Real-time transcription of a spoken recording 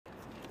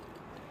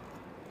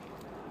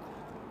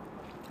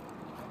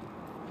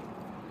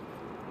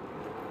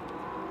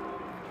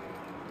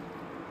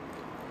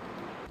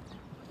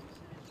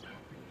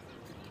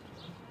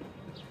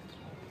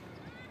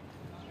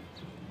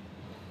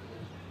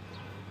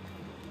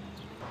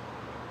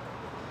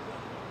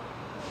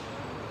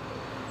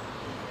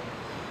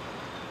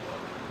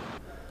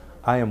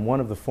I am one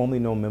of the formerly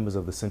known members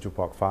of the Central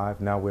Park Five.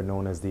 Now we're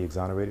known as the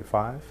Exonerated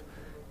Five.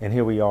 And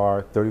here we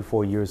are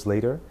 34 years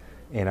later,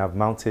 and I've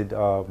mounted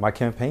my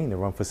campaign to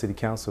run for city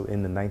council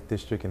in the 9th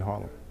District in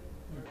Harlem.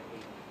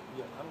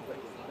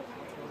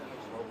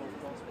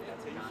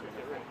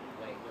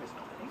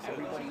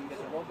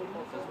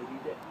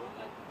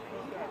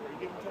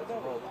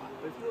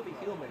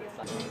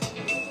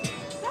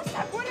 That's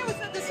that boy that was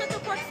at the Central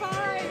Park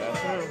Five.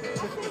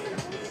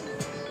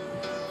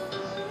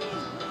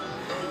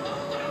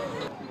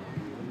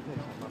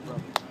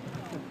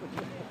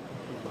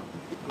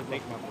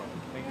 Thank my brother.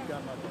 Thank you,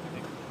 God, my brother.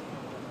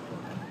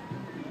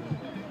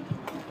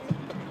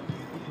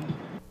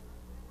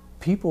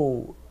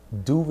 People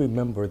do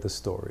remember the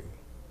story,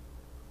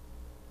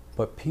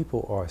 but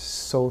people are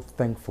so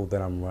thankful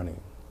that I'm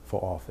running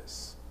for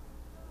office.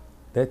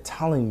 They're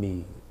telling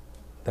me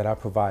that I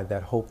provide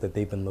that hope that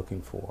they've been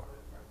looking for.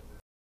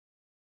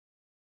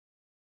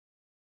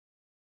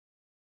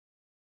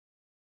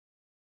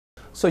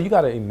 So you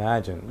got to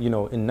imagine, you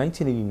know, in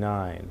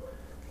 1989,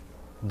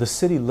 the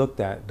city looked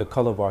at the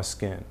color of our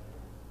skin.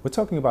 We're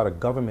talking about a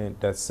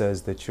government that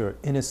says that you're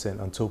innocent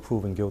until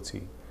proven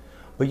guilty.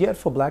 But yet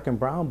for black and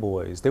brown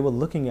boys, they were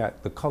looking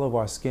at the color of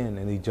our skin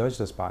and they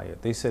judged us by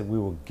it. They said we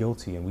were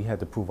guilty and we had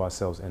to prove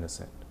ourselves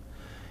innocent.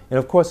 And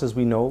of course, as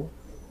we know,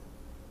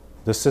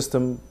 the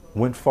system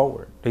went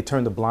forward. They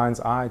turned a blind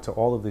eye to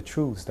all of the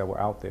truths that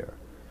were out there.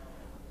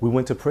 We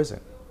went to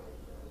prison.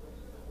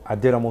 I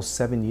did almost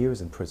 7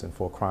 years in prison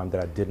for a crime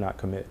that I did not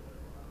commit.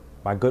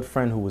 My good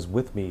friend who was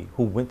with me,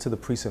 who went to the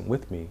precinct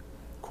with me,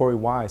 Corey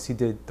Wise, he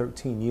did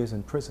 13 years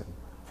in prison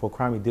for a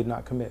crime he did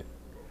not commit.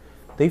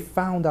 They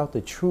found out the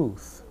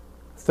truth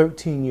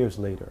 13 years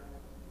later.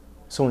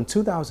 So in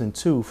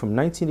 2002, from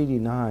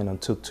 1989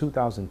 until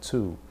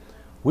 2002,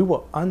 we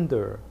were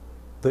under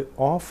the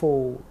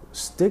awful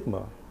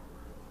stigma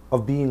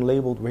of being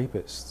labeled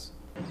rapists.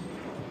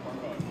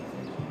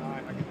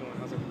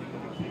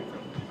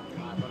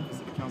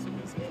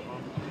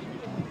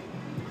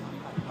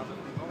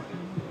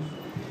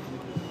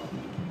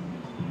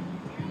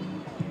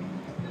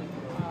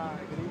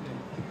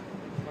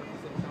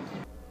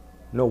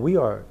 No, we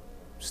are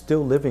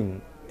still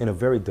living in a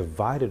very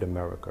divided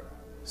America,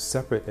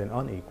 separate and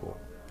unequal.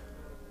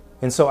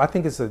 And so I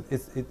think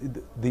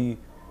the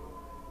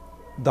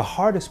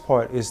hardest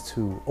part is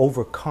to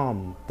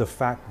overcome the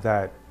fact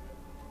that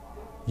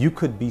you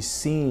could be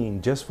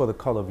seen just for the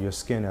color of your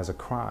skin as a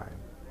crime.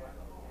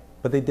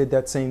 But they did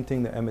that same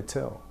thing to Emmett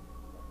Till.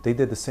 They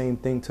did the same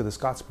thing to the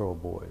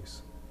Scottsboro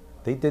boys.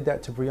 They did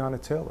that to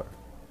Breonna Taylor,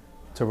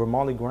 to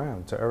Ramarley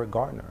Graham, to Eric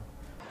Gardner.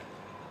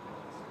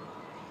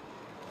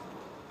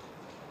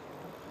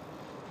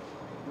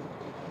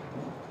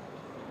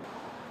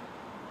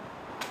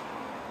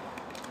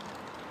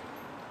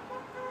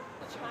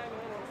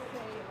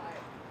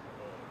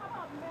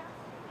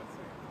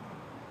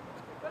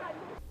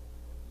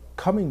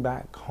 Coming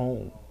back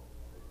home,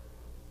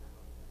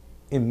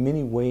 in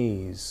many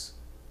ways,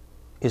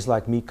 is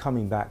like me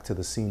coming back to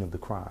the scene of the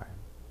crime.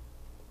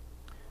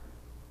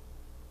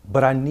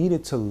 But I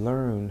needed to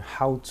learn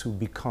how to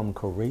become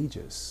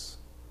courageous.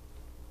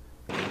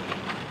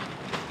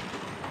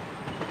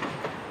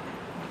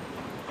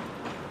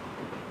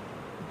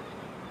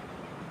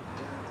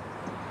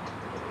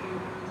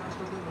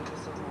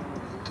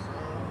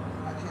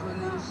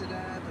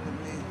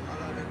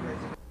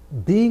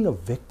 Being a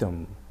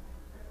victim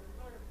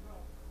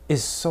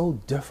is so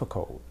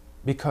difficult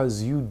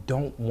because you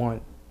don't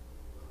want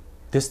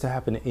this to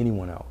happen to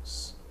anyone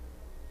else.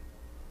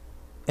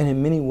 And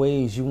in many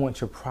ways, you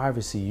want your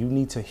privacy. You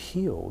need to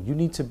heal. You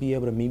need to be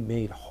able to be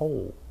made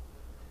whole.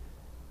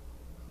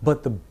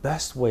 But the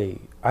best way,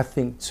 I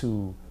think,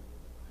 to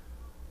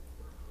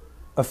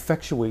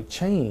effectuate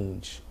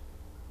change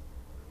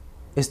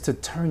is to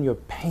turn your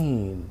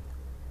pain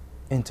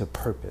into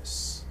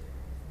purpose.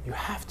 You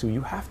have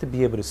to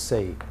be able to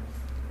say,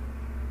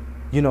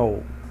 you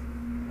know,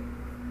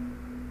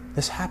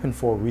 this happened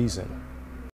for a reason.